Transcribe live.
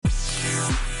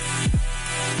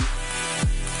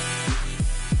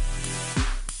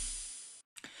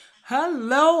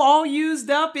Hello, all used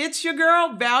up. It's your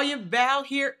girl, Valiant Val,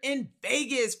 here in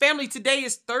Vegas. Family, today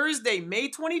is Thursday, May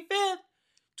 25th,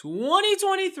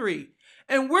 2023.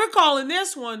 And we're calling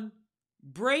this one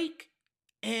Break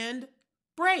and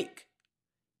Break.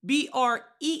 BREAK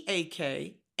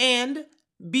and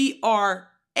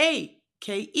BRAKE.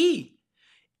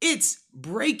 It's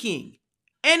breaking.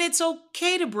 And it's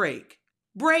okay to break.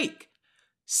 Break.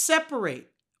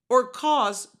 Separate or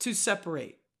cause to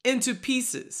separate into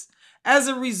pieces as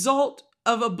a result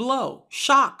of a blow,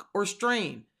 shock, or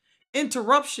strain,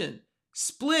 interruption,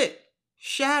 split,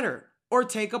 shatter, or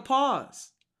take a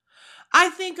pause. I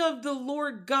think of the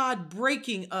Lord God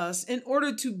breaking us in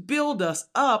order to build us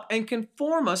up and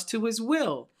conform us to his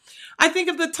will. I think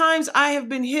of the times I have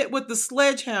been hit with the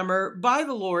sledgehammer by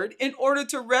the Lord in order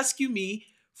to rescue me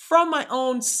from my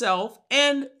own self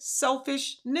and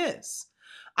selfishness.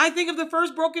 I think of the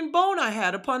first broken bone I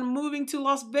had upon moving to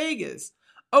Las Vegas,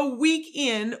 a week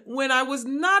in when I was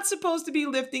not supposed to be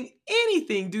lifting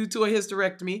anything due to a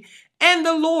hysterectomy, and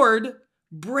the Lord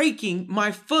breaking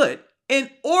my foot in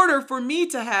order for me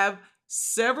to have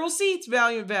several seats,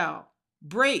 Valiant Val.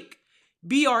 Break,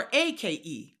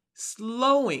 BRAKE,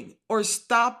 slowing or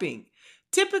stopping,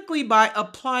 typically by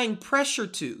applying pressure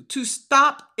to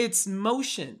stop its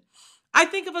motion. I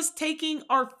think of us taking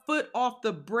our foot off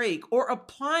the brake or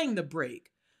applying the brake.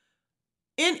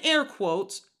 In air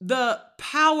quotes, the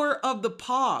power of the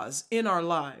pause in our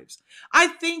lives. I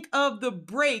think of the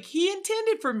break he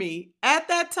intended for me at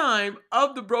that time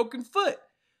of the broken foot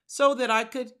so that I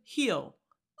could heal.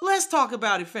 Let's talk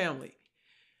about it, family.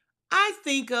 I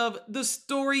think of the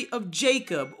story of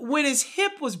Jacob when his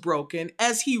hip was broken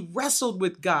as he wrestled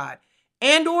with God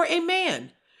and or a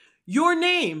man. Your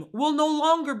name will no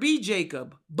longer be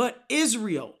Jacob, but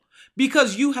Israel,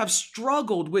 because you have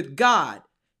struggled with God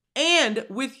and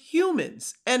with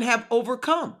humans and have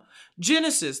overcome.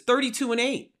 Genesis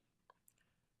 32:8.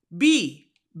 B,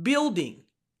 building.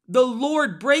 The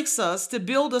Lord breaks us to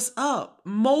build us up,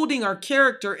 molding our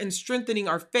character and strengthening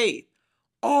our faith.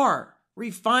 R,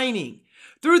 refining.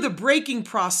 Through the breaking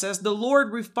process, the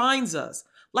Lord refines us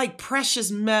like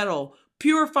precious metal,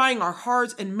 purifying our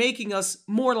hearts and making us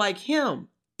more like him.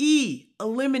 E,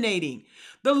 eliminating.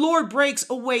 The Lord breaks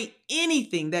away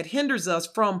anything that hinders us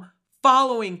from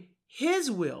following his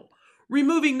will,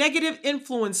 removing negative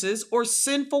influences or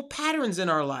sinful patterns in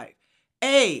our life.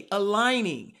 A,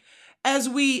 aligning. As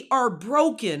we are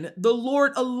broken, the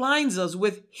Lord aligns us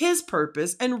with his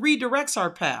purpose and redirects our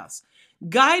paths,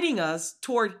 guiding us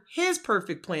toward his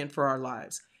perfect plan for our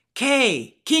lives.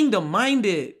 K, kingdom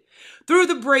minded. Through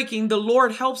the breaking, the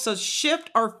Lord helps us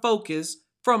shift our focus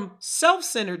from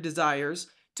self-centered desires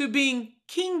to being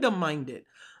kingdom-minded,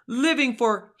 living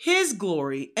for his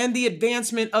glory and the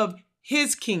advancement of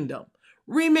his kingdom.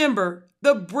 Remember,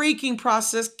 the breaking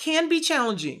process can be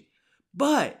challenging,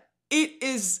 but it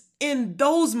is in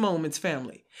those moments,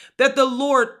 family, that the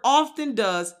Lord often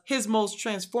does his most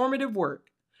transformative work.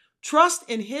 Trust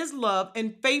in his love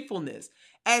and faithfulness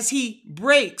as he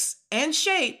breaks and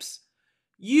shapes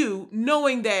you,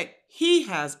 knowing that he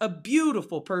has a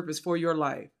beautiful purpose for your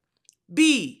life.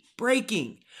 B,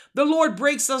 breaking. The Lord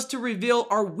breaks us to reveal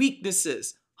our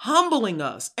weaknesses, humbling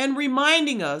us and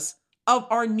reminding us of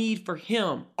our need for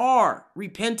him. R,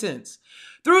 repentance.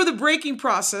 Through the breaking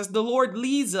process, the Lord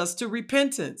leads us to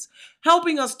repentance,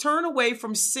 helping us turn away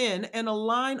from sin and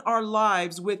align our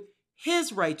lives with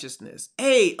his righteousness.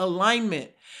 A,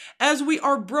 alignment. As we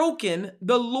are broken,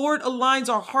 the Lord aligns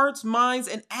our hearts, minds,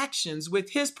 and actions with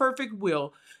his perfect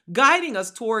will, guiding us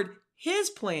toward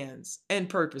his plans and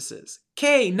purposes.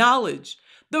 K, knowledge.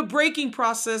 The breaking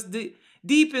process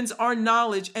deepens our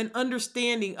knowledge and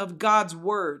understanding of God's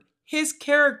word, his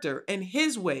character, and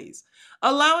his ways,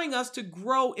 allowing us to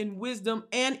grow in wisdom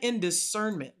and in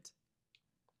discernment.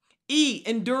 E,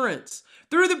 endurance.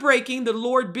 Through the breaking, the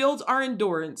Lord builds our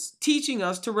endurance, teaching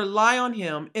us to rely on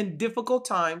him in difficult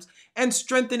times and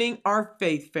strengthening our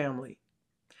faith, family.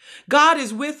 God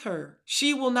is with her.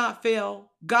 She will not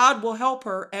fail. God will help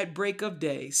her at break of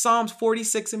day. Psalms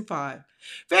 46:5.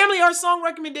 Family, our song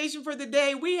recommendation for the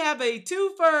day, we have a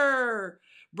twofer.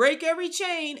 Break every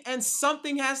chain and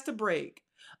something has to break.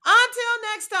 Until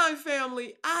next time,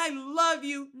 family, I love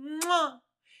you. Mwah.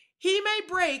 He may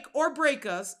break or break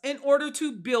us in order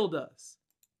to build us.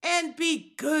 And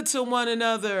be good to one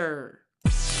another.